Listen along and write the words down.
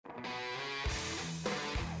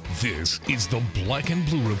This is the Black and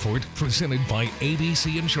Blue Report presented by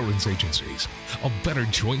ABC Insurance Agencies, a better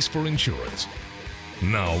choice for insurance.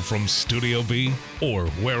 Now from Studio B, or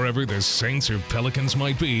wherever the Saints or Pelicans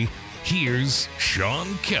might be, here's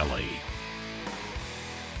Sean Kelly.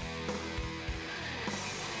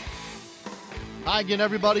 Hi again,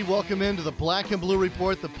 everybody. Welcome into the Black and Blue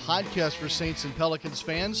Report, the podcast for Saints and Pelicans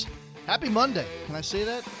fans. Happy Monday. Can I say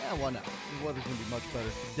that? Yeah, why not? The weather's going to be much better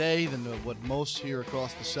today than what most here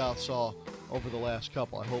across the South saw over the last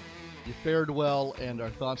couple. I hope you fared well, and our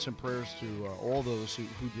thoughts and prayers to all those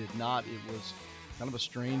who did not. It was kind of a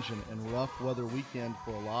strange and rough weather weekend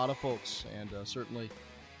for a lot of folks, and certainly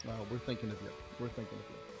we're thinking of you. We're thinking of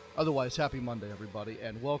you. Otherwise, happy Monday, everybody,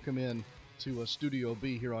 and welcome in to Studio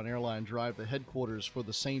B here on Airline Drive, the headquarters for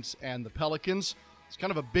the Saints and the Pelicans. It's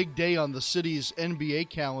kind of a big day on the city's NBA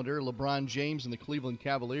calendar. LeBron James and the Cleveland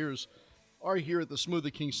Cavaliers are here at the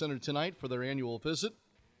Smoothie King Center tonight for their annual visit.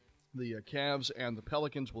 The Cavs and the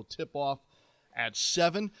Pelicans will tip off at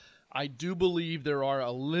 7. I do believe there are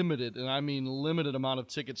a limited, and I mean limited, amount of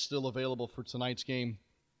tickets still available for tonight's game.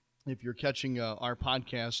 If you're catching our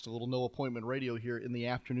podcast, a little No Appointment Radio here in the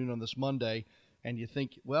afternoon on this Monday, and you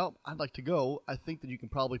think, well, I'd like to go, I think that you can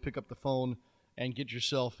probably pick up the phone and get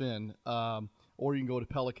yourself in, or you can go to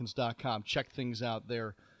Pelicans.com, check things out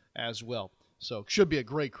there as well. So should be a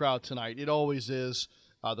great crowd tonight. It always is.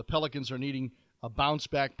 The Pelicans are needing a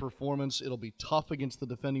bounce-back performance. It'll be tough against the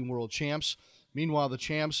defending world champs. Meanwhile, the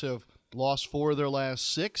champs have lost 4 of their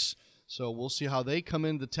last 6, so we'll see how they come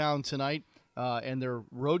into town tonight. And their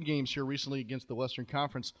road games here recently against the Western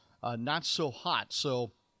Conference, not so hot.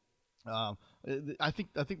 So I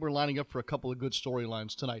think we're lining up for a couple of good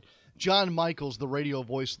storylines tonight. John Michaels, the radio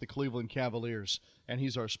voice of the Cleveland Cavaliers, and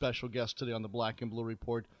he's our special guest today on the Black and Blue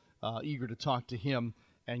Report. Eager to talk to him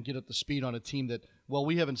and get up to speed on a team that, well,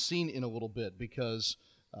 we haven't seen in a little bit because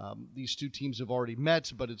these two teams have already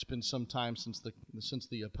met, but it's been some time since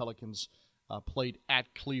the Pelicans played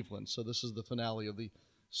at Cleveland. So this is the finale of the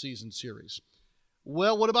season series.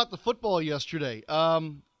 Well, what about the football yesterday?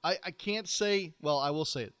 I can't say, well, I will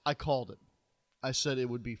say it. I called it. I said it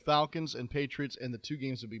would be Falcons and Patriots, and the two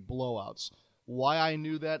games would be blowouts. Why I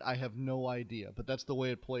knew that, I have no idea, but that's the way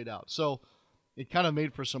it played out. So it kind of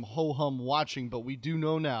made for some ho-hum watching, but we do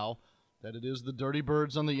know now that it is the Dirty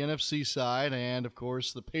Birds on the NFC side, and, of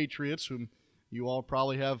course, the Patriots, whom you all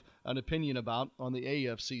probably have an opinion about on the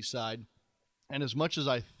AFC side. And as much as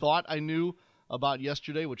I thought I knew about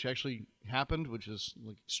yesterday, which actually happened, which is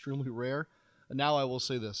extremely rare, now I will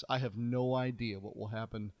say this. I have no idea what will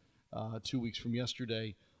happen 2 weeks from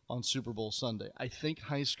yesterday on Super Bowl Sunday. I think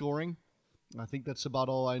high scoring. I think that's about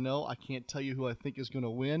all I know. I can't tell you who I think is going to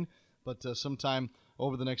win, but sometime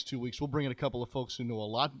over the next 2 weeks, we'll bring in a couple of folks who know a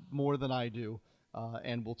lot more than I do,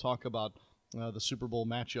 and we'll talk about the Super Bowl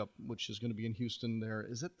matchup, which is going to be in Houston there.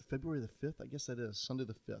 Is it February the 5th? I guess that is, Sunday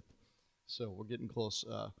the 5th. So we're getting close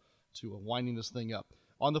to winding this thing up.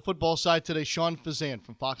 On the football side today, Sean Fazan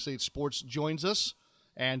from Fox 8 Sports joins us,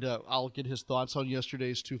 and I'll get his thoughts on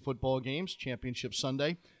yesterday's 2 football games, Championship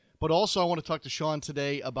Sunday. But also I want to talk to Sean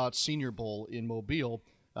today about Senior Bowl in Mobile.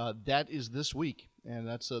 That is this week, and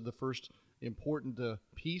that's the first important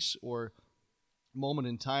piece or moment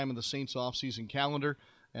in time in the Saints offseason calendar.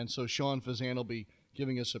 And so Sean Fazan will be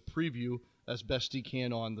giving us a preview as best he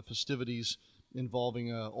can on the festivities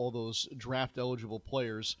involving all those draft-eligible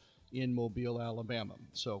players in Mobile, Alabama.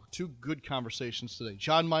 So 2 good conversations today.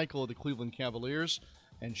 John Michael of the Cleveland Cavaliers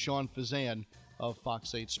and Sean Fazan of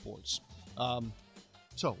Fox 8 Sports.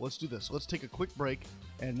 So let's do this. Let's take a quick break,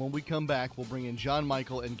 and when we come back, we'll bring in John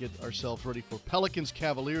Michael and get ourselves ready for Pelicans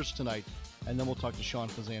Cavaliers tonight, and then we'll talk to Sean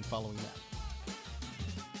Fazan following that.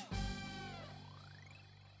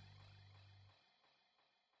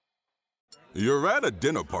 You're at a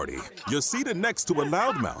dinner party. You're seated next to a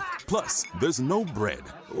loudmouth. Plus, there's no bread.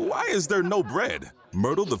 Why is there no bread?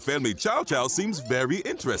 Myrtle the family chow chow seems very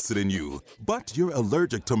interested in you. But you're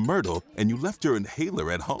allergic to Myrtle and you left your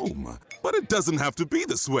inhaler at home. But it doesn't have to be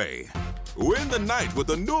this way. Win the night with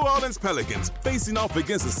the New Orleans Pelicans facing off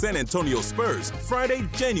against the San Antonio Spurs Friday,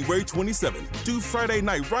 January 27th. Do Friday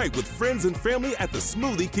night right with friends and family at the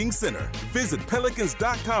Smoothie King Center. Visit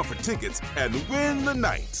Pelicans.com for tickets and win the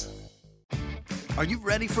night. Are you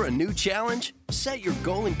ready for a new challenge? Set your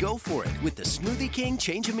goal and go for it with the Smoothie King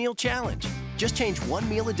Change a Meal Challenge. Just change one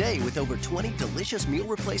meal a day with over 20 delicious meal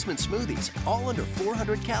replacement smoothies, all under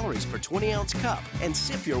 400 calories per 20-ounce cup, and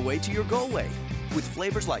sip your way to your goal weight. With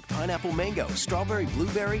flavors like pineapple mango, strawberry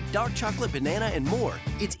blueberry, dark chocolate banana, and more,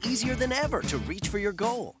 it's easier than ever to reach for your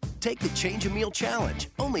goal. Take the Change a Meal Challenge,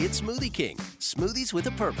 only at Smoothie King. Smoothies with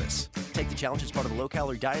a purpose. Take the challenge as part of a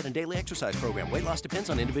low-calorie diet and daily exercise program. Weight loss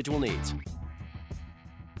depends on individual needs.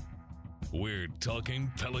 We're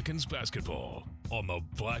talking Pelicans basketball on the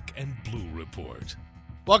Black and Blue Report.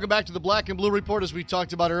 Welcome back to the Black and Blue Report. As we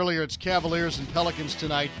talked about earlier, it's Cavaliers and Pelicans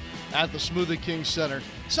tonight at the Smoothie King Center.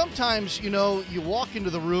 Sometimes, you walk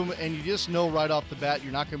into the room and you just know right off the bat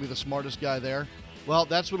you're not going to be the smartest guy there. Well,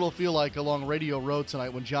 that's what it'll feel like along Radio Row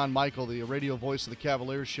tonight when John Michael, the radio voice of the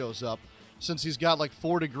Cavaliers, shows up. Since he's got like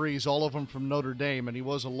 4 degrees, all of them from Notre Dame, and he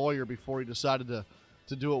was a lawyer before he decided to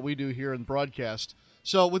do what we do here in broadcast.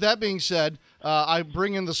 So with that being said, I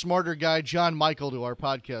bring in the smarter guy, John Michael, to our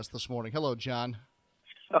podcast this morning. Hello, John.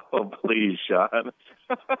 Oh, please, Sean.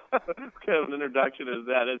 What kind of an introduction is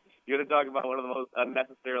that? You're going to talk about one of the most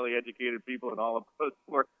unnecessarily educated people in all of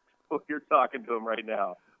sports. You're talking to him right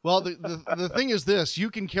now. Well, the thing is this. You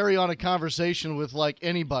can carry on a conversation with, like,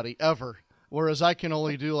 anybody, ever, whereas I can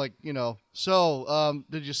only do, like,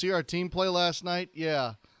 did you see our team play last night?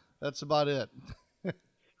 Yeah, that's about it.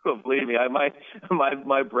 Well, believe me,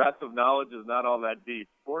 my breadth of knowledge is not all that deep.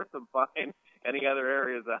 Sports, I'm fine. Any other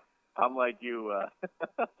areas, I'm like you.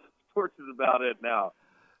 Sports is about it now.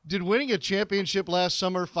 Did winning a championship last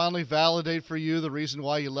summer finally validate for you the reason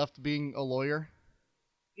why you left being a lawyer?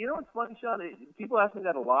 It's funny, Sean. People ask me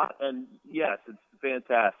that a lot, and yes, it's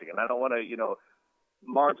fantastic. And I don't want to,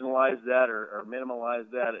 marginalize that or minimalize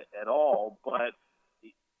that at all. But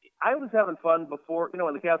I was having fun before,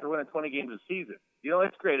 when the Cavs were winning 20 games a season.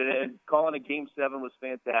 It's great. And calling a Game 7 was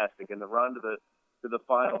fantastic. And the run to the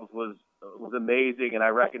finals was amazing. And I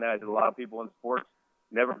recognize that a lot of people in sports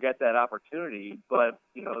never get that opportunity. But,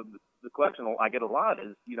 the question I get a lot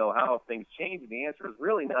is, how have things changed? And the answer is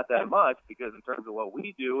really not that much, because in terms of what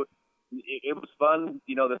we do, it was fun,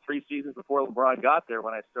 the 3 seasons before LeBron got there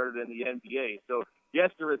when I started in the NBA. So, yes,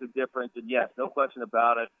 there is a difference. And, yes, no question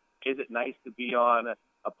about it. Is it nice to be on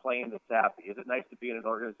a plane that's happy? Is it nice to be in an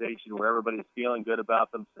organization where everybody's feeling good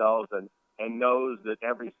about themselves and knows that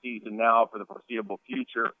every season now for the foreseeable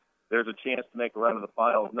future there's a chance to make a run to the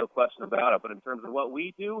finals? No question about it. But in terms of what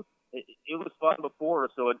we do, it was fun before,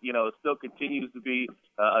 so it still continues to be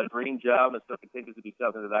a dream job, and it still continues to be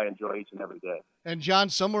something that I enjoy each and every day. And, John,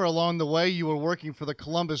 somewhere along the way you were working for the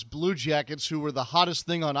Columbus Blue Jackets, who were the hottest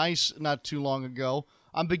thing on ice not too long ago.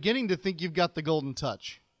 I'm beginning to think you've got the golden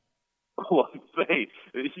touch. Well,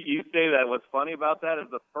 you say that. What's funny about that is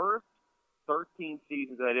the first 13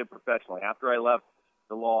 seasons that I did professionally, after I left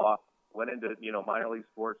the law, went into, minor league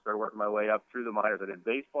sports, started working my way up through the minors. I did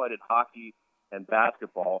baseball, I did hockey, and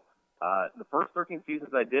basketball. The first 13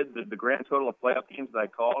 seasons I did, the grand total of playoff games that I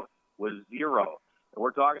called was 0. And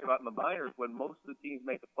we're talking about in the minors when most of the teams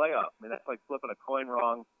make the playoff. I mean, that's like flipping a coin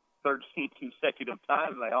wrong 13 consecutive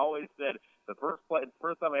times. And I always said the first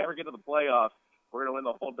time I ever get to the playoffs, we're going to win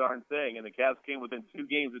the whole darn thing. And the Cavs came within 2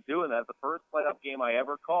 games of doing that. The first playoff game I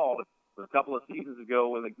ever called was a couple of seasons ago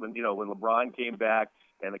when LeBron came back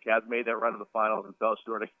and the Cavs made that run to the finals and fell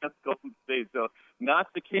short against Golden State. So not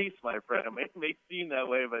the case, my friend. It may seem that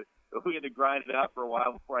way, but we had to grind it out for a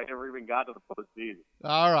while before I ever even got to the postseason.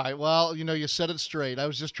 All right. Well, you said it straight. I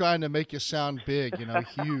was just trying to make you sound big,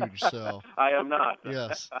 huge. So I am not.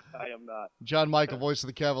 Yes. I am not. John Michael, voice of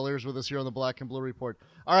the Cavaliers, with us here on the Black and Blue Report.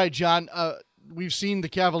 All right, John, we've seen the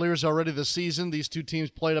Cavaliers already this season. These two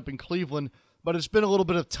teams played up in Cleveland, but it's been a little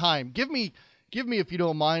bit of time. Give me, if you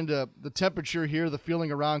don't mind, the temperature here, the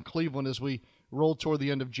feeling around Cleveland as we roll toward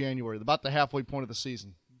the end of January, about the halfway point of the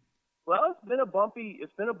season. Well, it's been a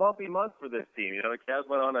bumpy month for this team. The Cavs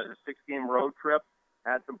went on a 6-game road trip,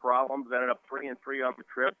 had some problems, ended up 3-3 on the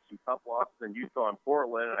trip, some tough losses in Utah and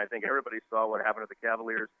Portland, and I think everybody saw what happened to the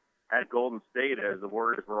Cavaliers at Golden State as the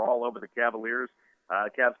Warriors were all over the Cavaliers.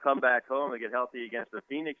 Cavs come back home, they get healthy against the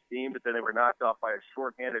Phoenix team, but then they were knocked off by a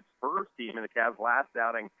shorthanded Spurs team in the Cavs' last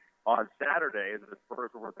outing on Saturday. The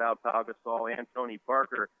Spurs were without Pau Gasol and Tony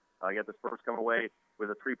Parker. Yet the Spurs come away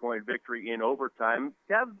with a 3-point victory in overtime.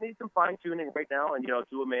 Cavs need some fine-tuning right now, and,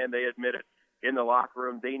 to a man, they admit it in the locker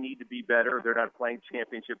room. They need to be better. They're not playing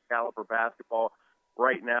championship-caliber basketball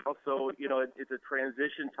right now. So, it's a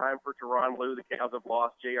transition time for Tyronn Lue. The Cavs have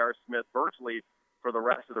lost J.R. Smith virtually for the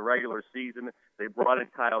rest of the regular season. They brought in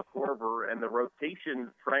Kyle Korver, and the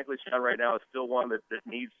rotation, frankly, Sean, right now is still one that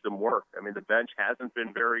needs some work. I mean, the bench hasn't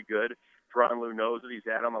been very good. Tyronn Lue knows it. He's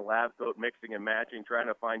out on the lab coat mixing and matching, trying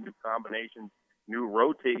to find new combinations, new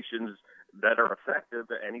rotations that are effective,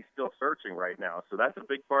 and he's still searching right now. So that's a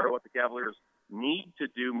big part of what the Cavaliers need to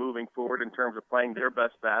do moving forward in terms of playing their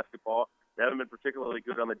best basketball. They haven't been particularly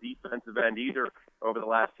good on the defensive end either over the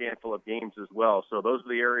last handful of games as well. So those are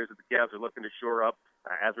the areas that the Cavs are looking to shore up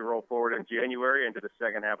as we roll forward in January into the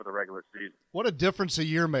second half of the regular season. What a difference a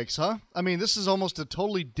year makes, huh? I mean, this is almost a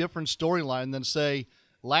totally different storyline than, say,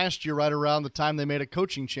 last year right around the time they made a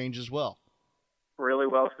coaching change as well. Really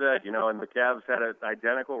well said, and the Cavs had an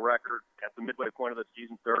identical record at the midway point of the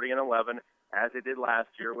season, 30-11, as they did last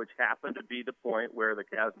year, which happened to be the point where the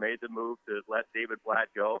Cavs made the move to let David Blatt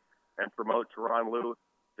go and promote Tyronn Lue,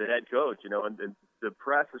 the head coach, and the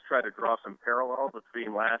press has tried to draw some parallels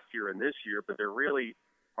between last year and this year, but there really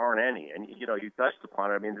aren't any. And, you touched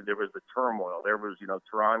upon it. I mean, there was the turmoil. There was,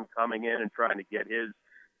 Tyronn coming in and trying to get his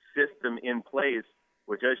system in place,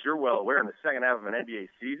 which, as you're well aware, in the second half of an NBA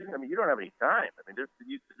season, I mean, you don't have any time. I mean,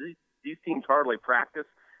 these teams hardly practice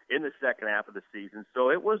in the second half of the season, so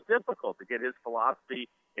it was difficult to get his philosophy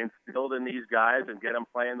instilled in these guys and get them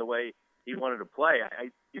playing the way he wanted to play. I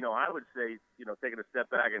would say, taking a step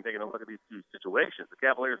back and taking a look at these two situations, the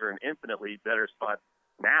Cavaliers are in an infinitely better spot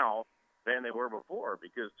now than they were before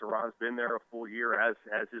because Tyronn's been there a full year as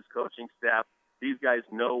his coaching staff. These guys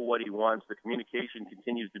know what he wants. The communication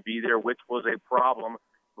continues to be there, which was a problem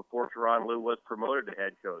before Tyronn Lue was promoted to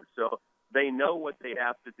head coach. So they know what they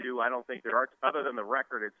have to do. I don't think there are, other than the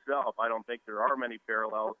record itself, I don't think there are many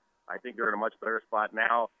parallels. I think they're in a much better spot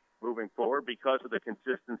now moving forward because of the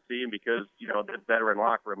consistency and because, the veteran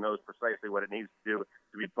locker room knows precisely what it needs to do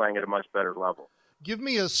to be playing at a much better level. Give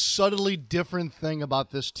me a subtly different thing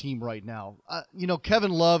about this team right now.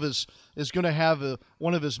 Kevin Love is going to have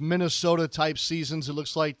one of his Minnesota-type seasons. It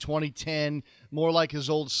looks like 2010, more like his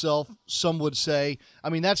old self, some would say.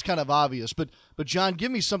 I mean, that's kind of obvious. But John,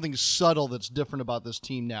 give me something subtle that's different about this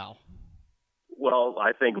team now. Well,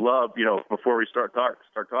 I think Love, before we start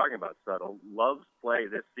talking about subtle, Love's play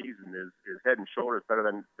this season is head and shoulders better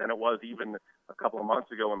than it was even a couple of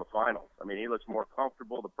months ago in the finals. I mean, he looks more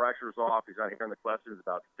comfortable. The pressure's off. He's not hearing the questions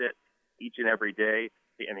about fit each and every day.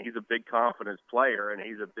 And he's a big confidence player, and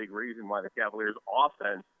he's a big reason why the Cavaliers'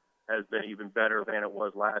 offense has been even better than it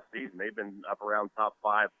was last season. They've been up around top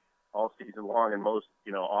 5 all season long in most,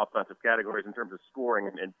 offensive categories in terms of scoring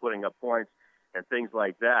and putting up points and things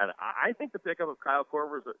like that. I think the pickup of Kyle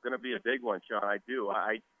Korver is going to be a big one, Sean. I do.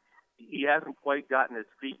 He hasn't quite gotten his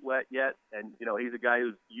feet wet yet, and he's a guy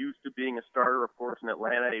who's used to being a starter, of course, in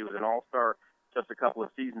Atlanta. He was an all-star just a couple of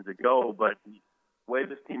seasons ago, but the way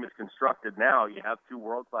this team is constructed now, you have two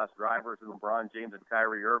world-class drivers in LeBron James and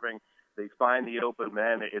Kyrie Irving. They find the open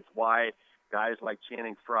man. It's why guys like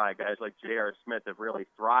Channing Frye, guys like J.R. Smith have really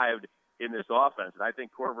thrived in this offense, and I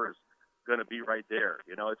think Korver's going to be right there.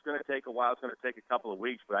 It's going to take a while. It's going to take a couple of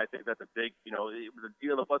weeks, but I think that's a big, it was a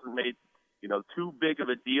deal that wasn't made, too big of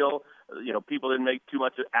a deal. People didn't make too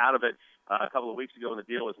much out of it a couple of weeks ago when the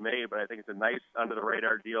deal was made, but I think it's a nice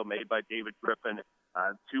under-the-radar deal made by David Griffin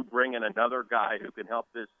to bring in another guy who can help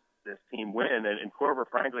this team win. And Korver,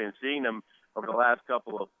 frankly, and seeing him over the last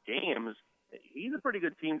couple of games, he's a pretty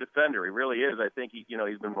good team defender. He really is. I think he's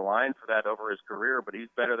been maligned for that over his career, but he's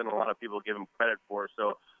better than a lot of people give him credit for.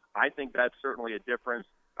 So I think that's certainly a difference.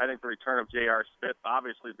 I think the return of J.R. Smith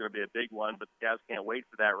obviously is going to be a big one, but the Cavs can't wait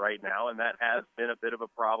for that right now, and that has been a bit of a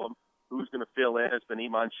problem. Who's going to fill in? It's been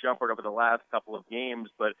Iman Shumpert over the last couple of games,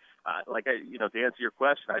 but to answer your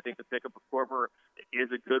question, I think the pickup of Korver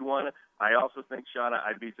is a good one. I also think, Sean,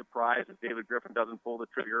 I'd be surprised if David Griffin doesn't pull the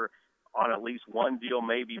trigger on at least one deal,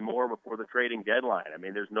 maybe more, before the trading deadline. I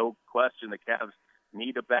mean, there's no question the Cavs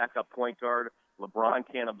need a backup point guard. LeBron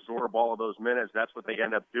can't absorb all of those minutes. That's what they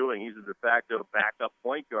end up doing. He's a de facto backup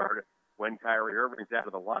point guard when Kyrie Irving's out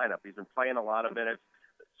of the lineup. He's been playing a lot of minutes.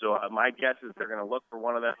 So my guess is they're going to look for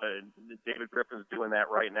one of them. David Griffin's doing that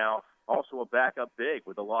right now. Also a backup big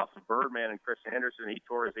with the loss of Birdman and Chris Anderson. He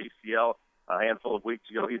tore his ACL a handful of weeks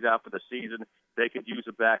ago. He's out for the season. They could use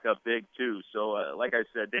a backup big too. So like I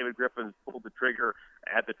said, David Griffin's pulled the trigger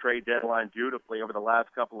at the trade deadline beautifully over the last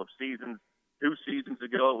couple of seasons. 2 seasons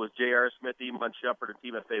ago, it was J.R. Smith, Iman Shumpert, and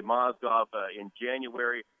Timofey Mozgov in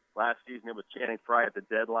January. Last season, it was Channing Frye at the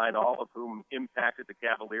deadline, all of whom impacted the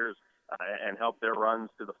Cavaliers and helped their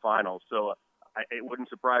runs to the finals. So it wouldn't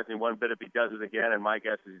surprise me one bit if he does it again, and my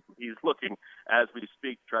guess is he's looking, as we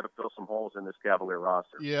speak, to try to fill some holes in this Cavalier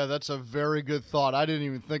roster. Yeah, that's a very good thought. I didn't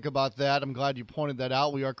even think about that. I'm glad you pointed that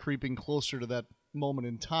out. We are creeping closer to that moment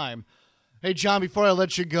in time. Hey, John, before I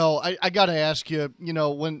let you go, I got to ask you,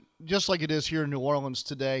 when just like it is here in New Orleans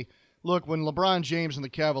today, look, when LeBron James and the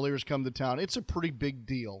Cavaliers come to town, it's a pretty big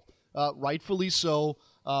deal, rightfully so.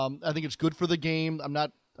 I think it's good for the game. I'm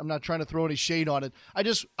not trying to throw any shade on it. I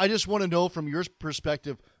just want to know from your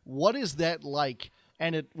perspective, what is that like,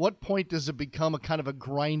 and at what point does it become a kind of a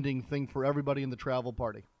grinding thing for everybody in the travel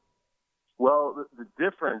party? Well, the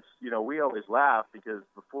difference, we always laugh because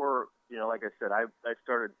before, like I said, I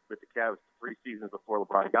started with the Cavs 3 seasons before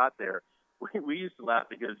LeBron got there. We used to laugh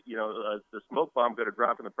because, the smoke bomb could have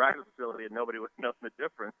dropped in the practice facility and nobody would have known the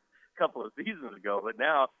difference a couple of seasons ago. But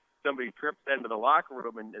now somebody trips into the locker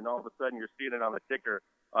room and all of a sudden you're seeing it on the ticker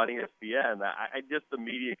on ESPN. The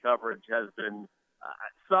media coverage has been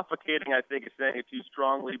suffocating, I think is saying it too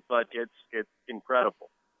strongly, but it's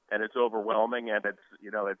incredible. And it's overwhelming, and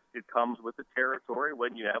it comes with the territory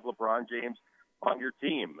when you have LeBron James on your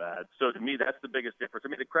team. So to me, that's the biggest difference.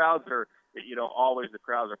 I mean, the crowds are, always the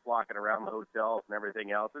crowds are flocking around the hotels and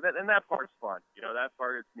everything else, and that part's fun. That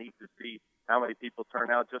part is neat to see how many people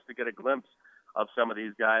turn out just to get a glimpse of some of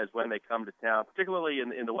these guys when they come to town, particularly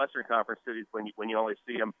in the Western Conference cities when you only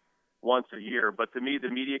see them once a year. But to me,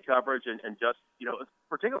 the media coverage and just,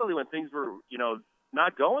 particularly when things were,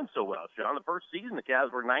 not going so well. Sean, the first season, the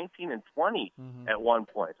Cavs were 19-20 at one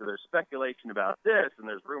point. So there's speculation about this, and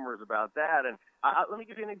there's rumors about that. And let me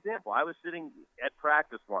give you an example. I was sitting at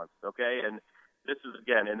practice once, okay, and this is,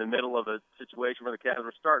 again, in the middle of a situation where the Cavs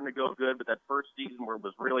were starting to go good, but that first season where it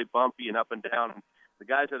was really bumpy and up and down. And the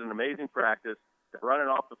guys had an amazing practice. They're running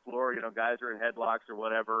off the floor. Guys are in headlocks or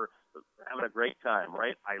whatever, having a great time,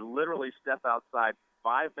 right? I literally step outside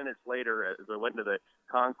 5 minutes later as I went into the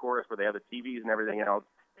concourse where they have the TVs and everything else,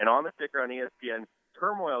 and on the ticker on ESPN,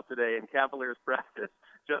 turmoil today in Cavaliers practice,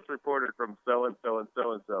 just reported from so-and-so and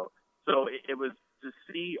so-and-so. So it was to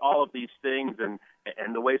see all of these things and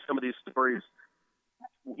the way some of these stories,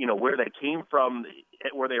 where they came from,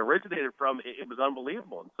 where they originated from, it was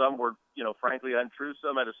unbelievable. And some were, frankly untrue.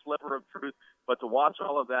 Some had a sliver of truth. But to watch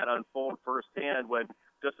all of that unfold firsthand when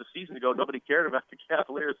just a season ago nobody cared about the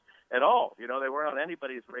Cavaliers at all. They weren't on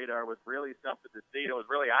anybody's radar was really something to see. It was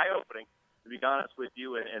really eye-opening, to be honest with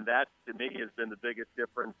you. And that, to me, has been the biggest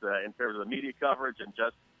difference in terms of the media coverage and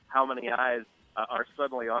just how many eyes are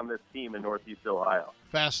suddenly on this team in Northeast Ohio.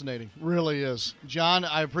 Fascinating. Really is. John,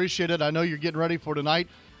 I appreciate it. I know you're getting ready for tonight.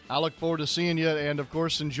 I look forward to seeing you, and, of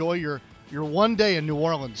course, enjoy your one day in New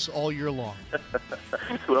Orleans all year long.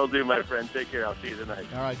 Will do, my friend. Take care. I'll see you tonight.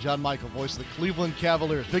 All right, John Michael, voice of the Cleveland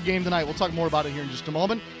Cavaliers. Big game tonight. We'll talk more about it here in just a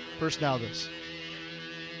moment. First, now this.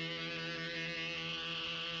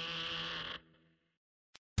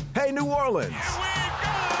 Hey, New Orleans.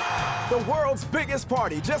 The world's biggest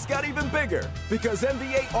party just got even bigger because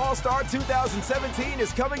NBA All-Star 2017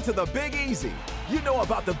 is coming to the Big Easy. You know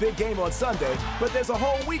about the big game on Sunday, but there's a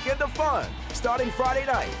whole weekend of fun. Starting Friday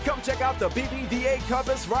night, come check out the BBVA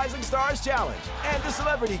Compass Rising Stars Challenge and the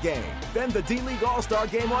Celebrity Game. Then the D-League All-Star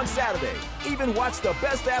Game on Saturday. Even watch the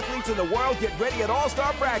best athletes in the world get ready at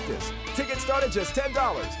All-Star practice. Tickets start at just $10.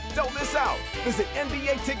 Don't miss out. Visit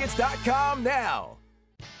NBAtickets.com now.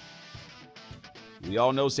 We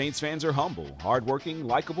all know Saints fans are humble, hardworking,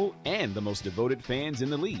 likable, and the most devoted fans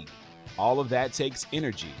in the league. All of that takes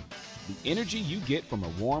energy. The energy you get from a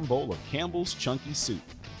warm bowl of Campbell's Chunky Soup.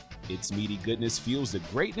 Its meaty goodness fuels the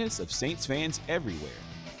greatness of Saints fans everywhere.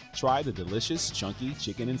 Try the delicious Chunky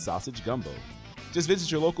Chicken and Sausage Gumbo. Just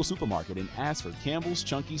visit your local supermarket and ask for Campbell's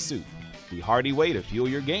Chunky Soup, the hearty way to fuel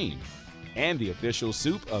your game, and the official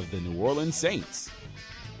soup of the New Orleans Saints.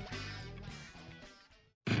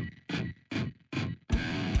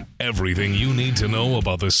 Everything you need to know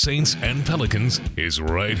about the Saints and Pelicans is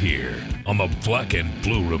right here on the Black and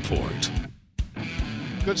Blue Report.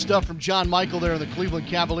 Good stuff from John Michael there in the Cleveland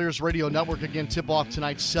Cavaliers Radio Network. Again, tip-off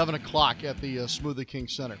tonight, 7 o'clock at the Smoothie King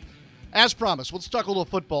Center. As promised, let's talk a little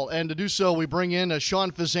football. And to do so, we bring in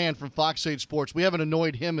Sean Fazan from Fox 8 Sports. We haven't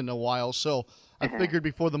annoyed him in a while, so I figured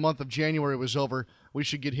before the month of January was over, we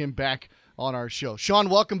should get him back on our show. Sean,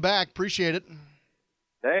 welcome back. Appreciate it.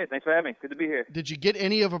 Hey, thanks for having me. Good to be here. Did you get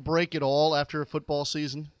any of a break at all after a football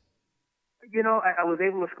season? I was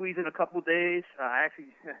able to squeeze in a couple of days. I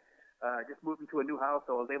actually just moved into a new house,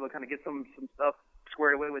 so I was able to kind of get some stuff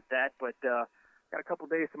squared away with that. But got a couple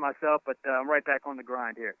of days to myself, but I'm right back on the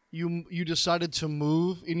grind here. You decided to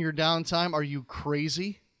move in your downtime? Are you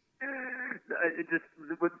crazy?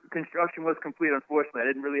 Construction was complete, unfortunately. I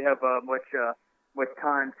didn't really have much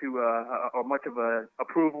time to or much of a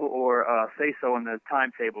approval or say so in the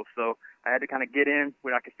timetable. So I had to kind of get in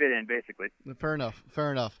where I could fit in, basically. Fair enough.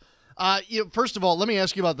 First of all, let me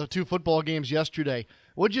ask you about the 2 football games yesterday.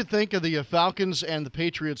 What did you think of the Falcons and the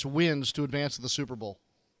Patriots wins to advance to the Super Bowl?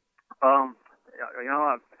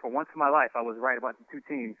 For once in my life, I was right about the 2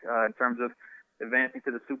 teams in terms of advancing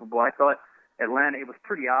to the Super Bowl. I thought Atlanta, it was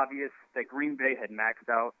pretty obvious that Green Bay had maxed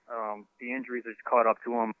out. The injuries had caught up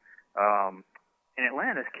to them. In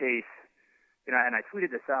Atlanta's case, and I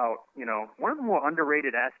tweeted this out, one of the more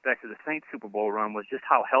underrated aspects of the Saints Super Bowl run was just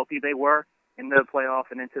how healthy they were in the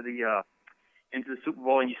playoffs and into the into the Super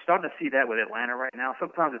Bowl, and you're starting to see that with Atlanta right now.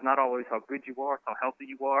 Sometimes it's not always how good you are, it's how healthy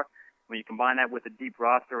you are. When you combine that with a deep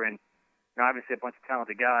roster and obviously a bunch of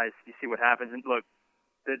talented guys, you see what happens. And look,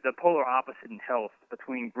 the polar opposite in health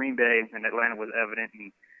between Green Bay and Atlanta was evident.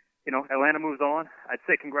 And, Atlanta moves on. I'd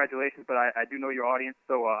say congratulations, but I do know your audience,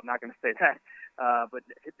 so I'm not going to say that. But,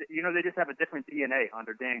 they just have a different DNA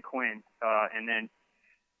under Dan Quinn. And then,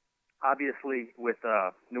 obviously, with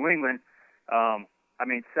New England, 7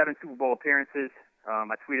 Super Bowl appearances.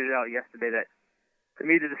 I tweeted out yesterday that, to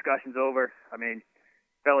me, the discussion's over.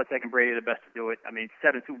 Belichick and Brady are the best to do it.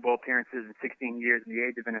 7 Super Bowl appearances in 16 years in the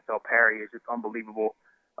age of NFL parity is just unbelievable,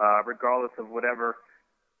 regardless of whatever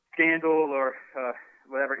scandal or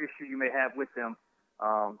whatever issue you may have with them.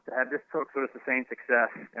 To have this sort of sustained success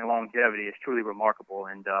and longevity is truly remarkable.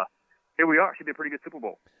 And here we are. Should be a pretty good Super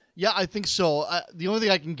Bowl. Yeah, I think so. The only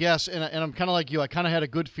thing I can guess, and I'm kind of like you, I kind of had a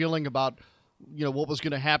good feeling about what was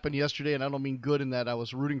going to happen yesterday, and I don't mean good in that I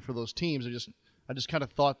was rooting for those teams. I just kind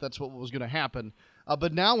of thought that's what was going to happen.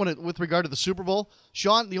 But now, with regard to the Super Bowl,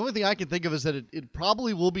 Sean, the only thing I can think of is that it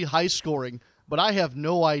probably will be high scoring, but I have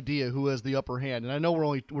no idea who has the upper hand. And I know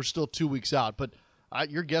we're still 2 weeks out, but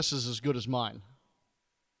your guess is as good as mine.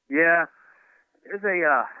 Yeah,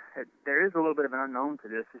 there is a little bit of an unknown to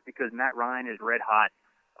this, just because Matt Ryan is red hot.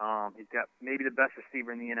 He's got maybe the best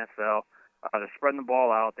receiver in the NFL. They're spreading the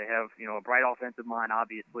ball out. They have, a bright offensive mind,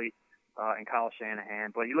 obviously, in Kyle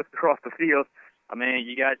Shanahan. But you look across the field,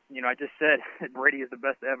 you got, I just said Brady is the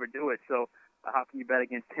best to ever do it. So how can you bet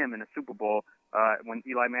against him in a Super Bowl when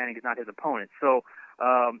Eli Manning is not his opponent? So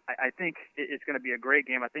I think it's going to be a great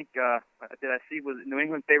game. I think, did I see, was New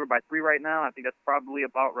England favored by 3 right now? I think that's probably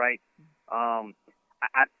about right.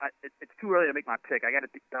 It's too early to make my pick. I got to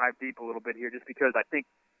dive deep a little bit here, just because I think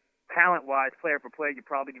talent-wise, player for player, you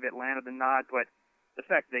probably give Atlanta the nod, but the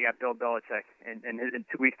fact that they got Bill Belichick and in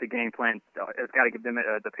 2 weeks the game plan has got to give them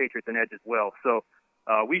the Patriots an edge as well. So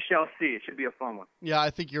we shall see. It should be a fun one. Yeah, I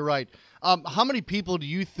think you're right. How many people do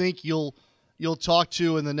you think you'll talk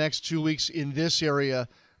to in the next 2 weeks in this area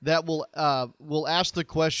that will ask the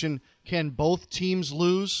question, can both teams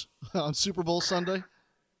lose on Super Bowl Sunday?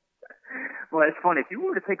 Well, it's funny. If you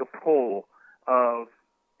were to take a poll of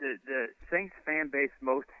the Saints fan base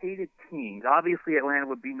most hated teams, obviously Atlanta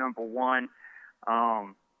would be number 1.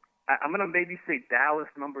 I'm going to maybe say Dallas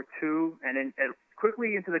number 2, and then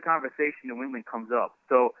quickly into the conversation, New England comes up.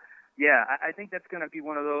 So, yeah, I think that's going to be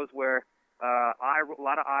one of those where a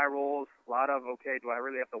lot of eye rolls, a lot of, okay, do I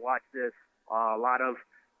really have to watch this? A lot of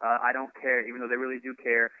I don't care, even though they really do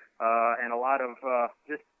care, and a lot of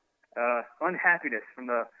just unhappiness from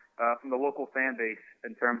the local fan base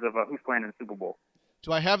in terms of who's playing in the Super Bowl.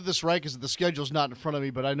 Do I have this right? Because the schedule's not in front of me,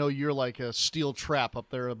 but I know you're like a steel trap up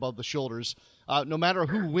there above the shoulders. No matter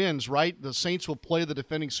who wins, right, the Saints will play the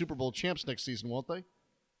defending Super Bowl champs next season, won't they?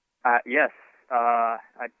 Yes. I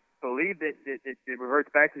believe that it reverts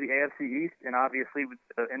back to the AFC East, and obviously with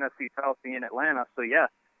the NFC South being Atlanta. So, yeah.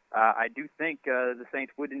 I do think the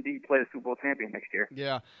Saints would indeed play the Super Bowl champion next year.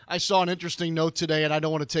 Yeah. I saw an interesting note today, and I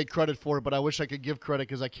don't want to take credit for it, but I wish I could give credit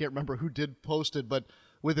because I can't remember who did post it. But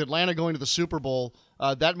with Atlanta going to the Super Bowl,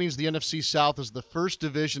 that means the NFC South is the first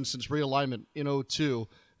division since realignment in 2002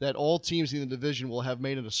 that all teams in the division will have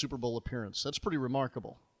made it a Super Bowl appearance. That's pretty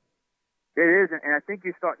remarkable. It is, and I think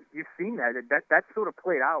you've seen that sort of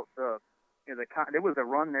played out. There was a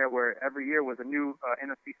run there where every year was a new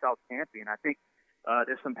NFC South champion. I think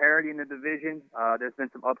there's some parity in the division. There's been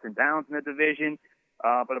some ups and downs in the division,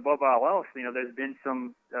 but above all else, there's been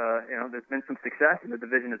some success in the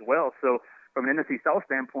division as well. So from an NFC South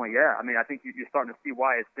standpoint, yeah, I think you're starting to see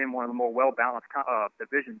why it's been one of the more well-balanced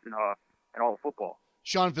divisions in all of football.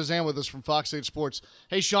 Sean Fazan with us from Fox 8 Sports.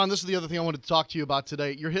 Hey, Sean, this is the other thing I wanted to talk to you about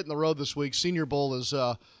today. You're hitting the road this week. Senior Bowl is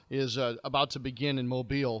about to begin in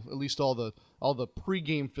Mobile. At least all the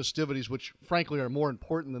pregame festivities, which frankly are more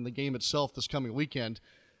important than the game itself this coming weekend.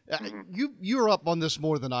 You're up on this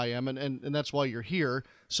more than I am, and that's why you're here.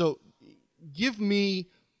 So, give me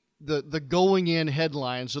the going in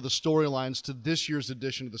headlines or the storylines to this year's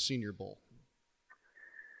edition of the Senior Bowl.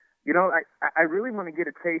 I really want to get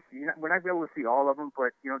a taste. We're not able to see all of them,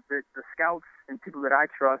 but the scouts and people that I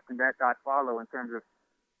trust and that I follow in terms of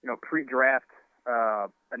pre-draft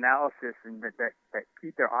analysis and that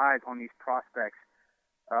keep their eyes on these prospects.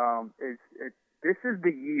 This is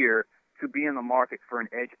the year to be in the market for an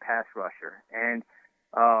edge pass rusher, and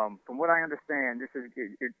from what I understand, this is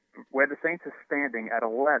where the Saints are standing at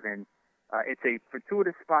 11. It's a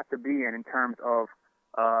fortuitous spot to be in terms of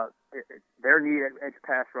their need at edge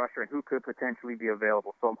pass rusher and who could potentially be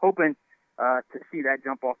available. So I'm hoping to see that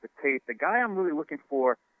jump off the tape. The guy I'm really looking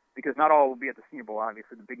for because not all will be at the Senior Bowl.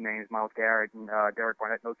 Obviously, the big names, Myles Garrett and Derek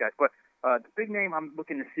Barnett, and those guys. But the big name I'm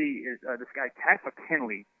looking to see is this guy, Takk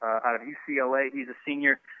McKinley, out of UCLA. He's a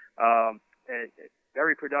senior,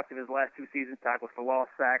 very productive his last 2 seasons, tackles for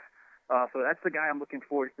lost sacks. So that's the guy I'm looking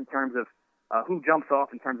for just in terms of who jumps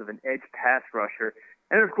off in terms of an edge pass rusher.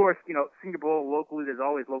 And then, of course, Senior Bowl locally, there's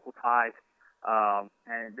always local ties.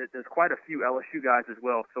 And there's quite a few LSU guys as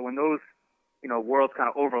well. So when those, worlds kind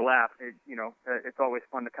of overlap, it's always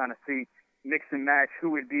fun to kind of see, mix and match who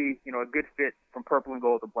would be, a good fit from purple and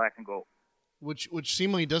gold to black and gold. Which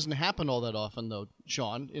seemingly doesn't happen all that often, though,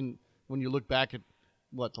 Sean, when you look back at,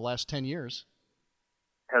 the last 10 years?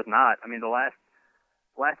 Has not. I mean, the last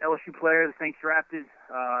LSU player the Saints drafted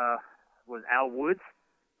was Al Woods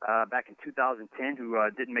back in 2010, who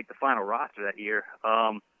didn't make the final roster that year.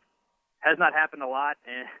 Has not happened a lot,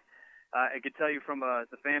 and I could tell you from the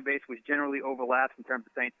fan base, which generally overlaps in terms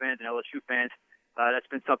of Saints fans and LSU fans, that's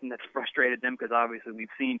been something that's frustrated them because obviously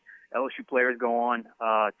we've seen LSU players go on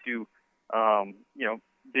to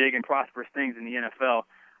big and prosperous things in the NFL.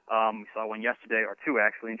 We saw one yesterday, or 2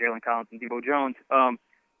 actually, in Jalen Collins and Debo Jones.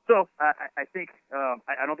 So I think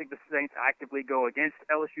I don't think the Saints actively go against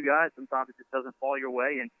LSU guys. Sometimes it just doesn't fall your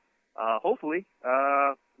way, and hopefully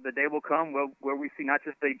the day will come where we see not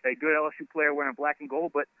just a good LSU player wearing black and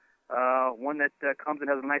gold, but one that comes and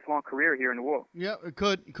has a nice long career here in the world. Yeah, it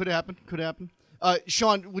could happen.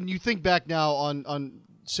 Sean, when you think back now on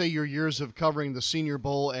say your years of covering the Senior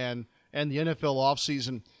Bowl and the NFL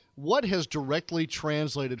offseason, what has directly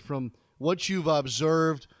translated from what you've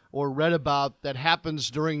observed or read about that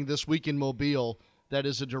happens during this week in Mobile that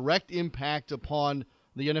is a direct impact upon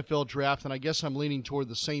the NFL draft? And I guess I'm leaning toward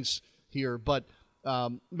the Saints here, but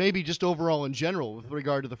maybe just overall in general with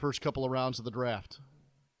regard to the first couple of rounds of the draft.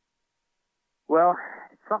 Well,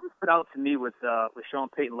 something stood out to me with Sean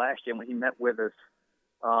Payton last year when he met with us.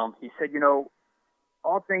 He said,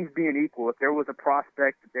 all things being equal, if there was a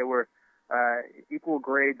prospect that there were equal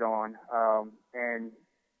grades on, and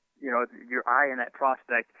your eye in that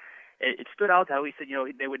prospect, it stood out how he said,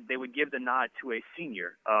 they would give the nod to a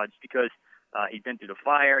senior, just because he'd been through the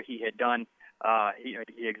fire, he had done, he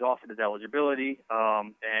exhausted his eligibility,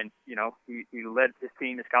 and he led his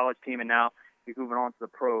team, his college team, and now he's moving on to the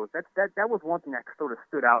pros. That was one thing that sort of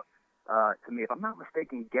stood out to me. If I'm not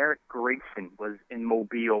mistaken, Garrett Grayson was in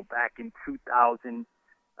Mobile back in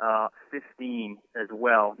 2015 as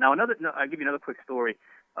well. Now, I'll give you another quick story,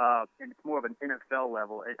 and it's more of an NFL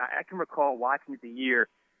level. I can recall watching the year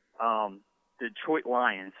the Detroit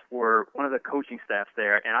Lions were one of the coaching staffs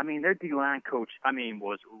there, and I mean their D-line coach,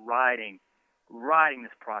 was riding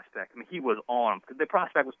this prospect. He was on him. The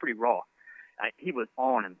prospect was pretty raw. He was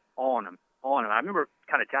on him. I remember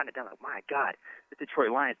kind of jotting it down, like, my God, the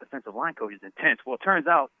Detroit Lions defensive line coach is intense. Well, it turns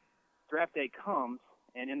out draft day comes,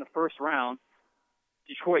 and in the first round,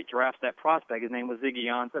 Detroit drafts that prospect. His name was Ziggy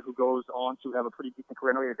Ansah, who goes on to have a pretty decent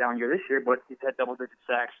career. I know he had a down year this year, but he's had double-digit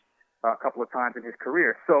sacks a couple of times in his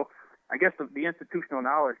career. So I guess the institutional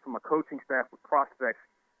knowledge from a coaching staff with prospects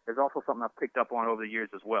is also something I've picked up on over the years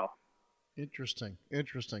as well. Interesting.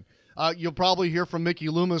 You'll probably hear from Mickey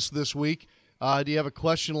Loomis this week. Do you have a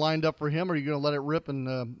question lined up for him, or are you going to let it rip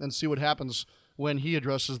and see what happens when he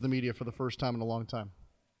addresses the media for the first time in a long time?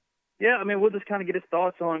 Yeah, we'll just kind of get his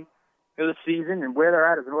thoughts on the season and where they're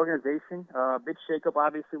at as an organization. Big shakeup,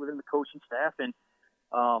 obviously, within the coaching staff. And,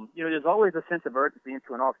 there's always a sense of urgency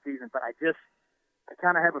into an off season, but I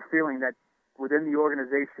kind of have a feeling that within the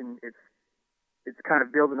organization, it's kind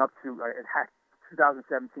of building up to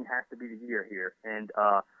 2017 has to be the year here. And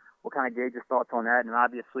we'll kind of gauge his thoughts on that. And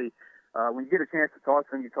obviously, when you get a chance to talk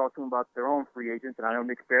to them, you talk to them about their own free agents. And I know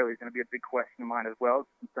Nick Fairley is going to be a big question of mine as well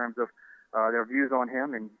in terms of their views on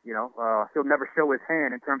him. And, he'll never show his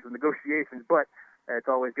hand in terms of negotiations, but it's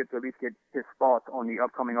always good to at least get his thoughts on the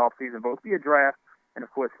upcoming offseason, both via draft and,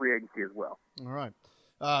 of course, free agency as well. All right.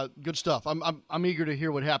 Good stuff. I'm eager to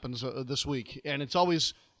hear what happens this week. And it's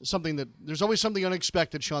always there's always something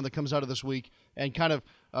unexpected, Sean, that comes out of this week and kind of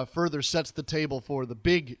further sets the table for the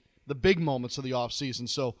big moments of the offseason.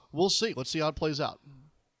 So we'll see. Let's see how it plays out.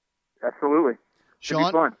 Absolutely. Sean, should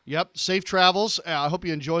be fun. Yep, safe travels. I hope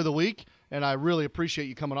you enjoy the week, and I really appreciate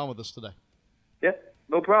you coming on with us today. Yep,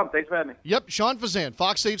 no problem. Thanks for having me. Yep, Sean Fazan,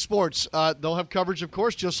 Fox 8 Sports. They'll have coverage, of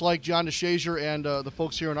course, just like John DeShazier and the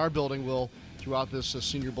folks here in our building will throughout this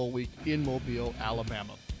Senior Bowl week in Mobile,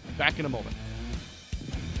 Alabama. Back in a moment.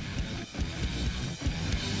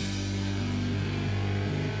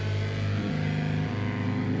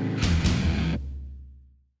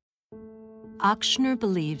 Ochsner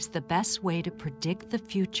believes the best way to predict the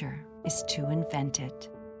future is to invent it.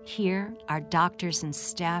 Here, our doctors and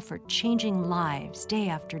staff are changing lives day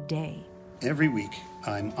after day. Every week,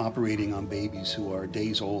 I'm operating on babies who are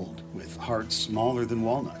days old with hearts smaller than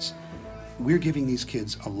walnuts. We're giving these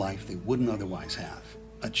kids a life they wouldn't otherwise have,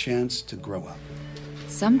 a chance to grow up.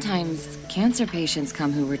 Sometimes cancer patients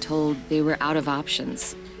come who were told they were out of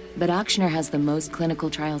options. But Ochsner has the most clinical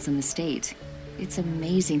trials in the state. It's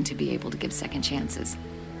amazing to be able to give second chances.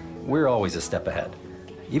 We're always a step ahead,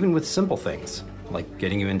 even with simple things, like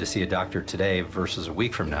getting you in to see a doctor today versus a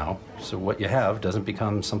week from now, so what you have doesn't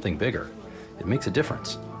become something bigger. It makes a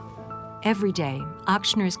difference. Every day,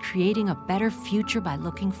 Ochsner is creating a better future by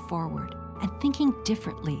looking forward and thinking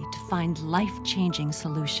differently to find life-changing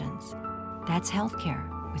solutions. That's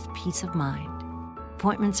healthcare with peace of mind.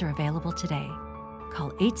 Appointments are available today.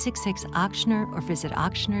 Call 866-OCHSNER or visit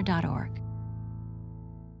ochsner.org.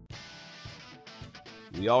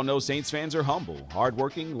 We all know Saints fans are humble,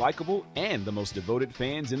 hardworking, likable, and the most devoted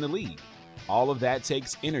fans in the league. All of that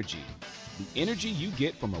takes energy. The energy you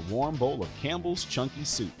get from a warm bowl of Campbell's Chunky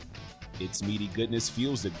Soup. Its meaty goodness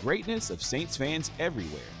fuels the greatness of Saints fans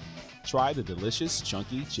everywhere. Try the delicious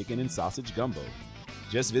Chunky Chicken and Sausage Gumbo.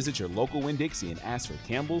 Just visit your local Winn-Dixie and ask for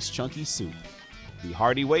Campbell's Chunky Soup, the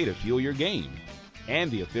hearty way to fuel your game,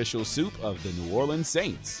 and the official soup of the New Orleans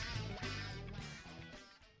Saints.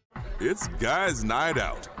 It's Guys Night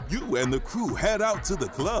Out. You and the crew head out to the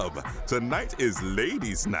club. Tonight is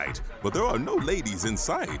ladies' night, but there are no ladies in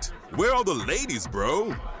sight. Where are the ladies,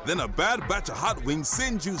 bro? Then a bad batch of hot wings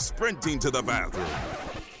sends you sprinting to the bathroom.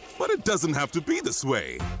 But it doesn't have to be this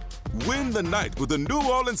way. Win the night with the New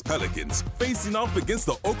Orleans Pelicans facing off against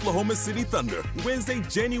the Oklahoma City Thunder Wednesday,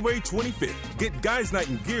 January 25th. Get Guys Night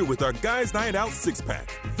in gear with our Guys Night Out 6-pack.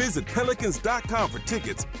 Visit Pelicans.com for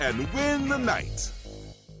tickets and win the night.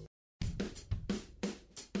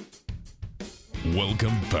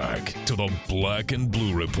 Welcome back to the Black and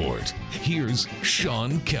Blue Report. Here's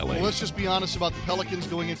Sean Kelly. Well, let's just be honest about the Pelicans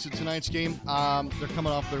going into tonight's game. They're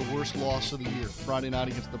coming off their worst loss of the year, Friday night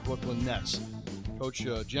against the Brooklyn Nets. Coach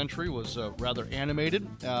Gentry was rather animated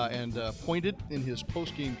and pointed in his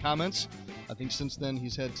post-game comments. I think since then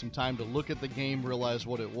he's had some time to look at the game, realize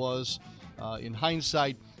what it was in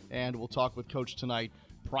hindsight, and we'll talk with Coach tonight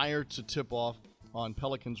prior to tip-off on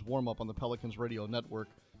Pelicans warm-up on the Pelicans Radio Network.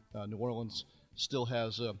 New Orleans still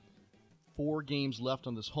has 4 games left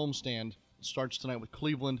on this homestand. It starts tonight with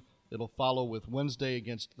Cleveland. It'll follow with Wednesday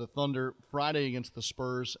against the Thunder, Friday against the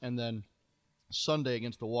Spurs, and then Sunday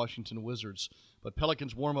against the Washington Wizards. But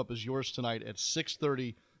Pelicans warm-up is yours tonight at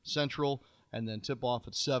 6:30 Central, and then tip-off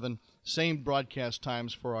at 7. Same broadcast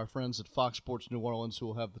times for our friends at Fox Sports New Orleans, who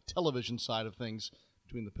will have the television side of things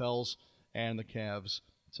between the Pels and the Cavs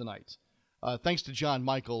tonight. Thanks to John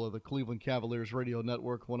Michael of the Cleveland Cavaliers Radio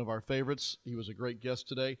Network, one of our favorites. He was a great guest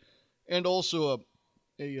today. And also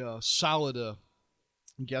a solid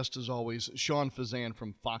guest, as always, Sean Fazan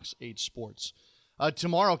from Fox 8 Sports.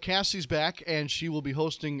 Tomorrow, Cassie's back, and she will be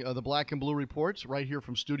hosting the Black and Blue Reports right here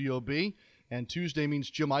from Studio B. And Tuesday means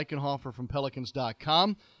Jim Eichenhofer from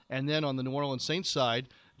Pelicans.com. And then on the New Orleans Saints side,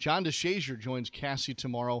 John DeShazier joins Cassie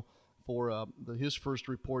tomorrow for his first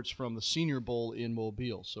reports from the Senior Bowl in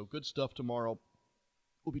Mobile. So good stuff tomorrow.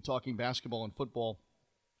 We'll be talking basketball and football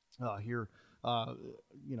here,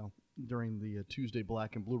 during the Tuesday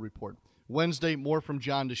Black and Blue Report. Wednesday, more from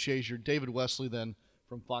John DeShazier. David Wesley then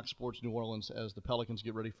from Fox Sports New Orleans as the Pelicans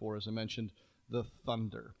get ready for, as I mentioned, the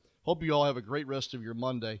Thunder. Hope you all have a great rest of your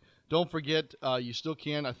Monday. Don't forget, you still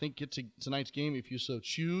can, I think, get to tonight's game if you so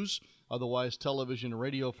choose. Otherwise, television and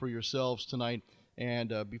radio for yourselves tonight.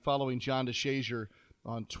 And be following John DeShazier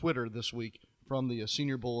on Twitter this week from the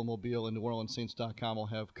Senior Bowl in Mobile, and NewOrleansSaints.com will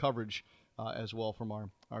have coverage as well from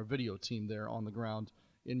our video team there on the ground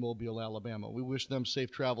in Mobile, Alabama. We wish them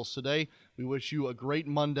safe travels today. We wish you a great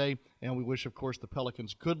Monday, and we wish, of course, the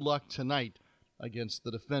Pelicans good luck tonight against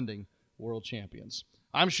the defending world champions.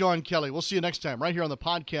 I'm Sean Kelly. We'll see you next time right here on the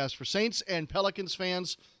podcast for Saints and Pelicans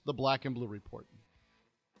fans, the Black and Blue Report.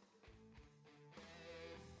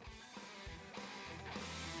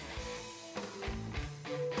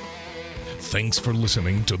 Thanks for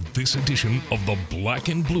listening to this edition of the Black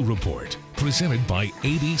and Blue Report, presented by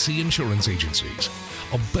ABC Insurance Agencies.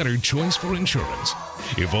 A better choice for insurance.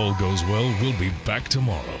 If all goes well, we'll be back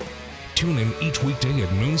tomorrow. Tune in each weekday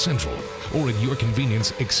at noon Central, or at your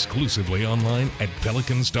convenience exclusively online at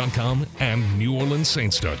Pelicans.com and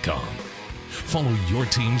NewOrleansSaints.com. Follow your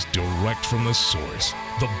teams direct from the source,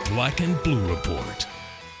 the Black and Blue Report.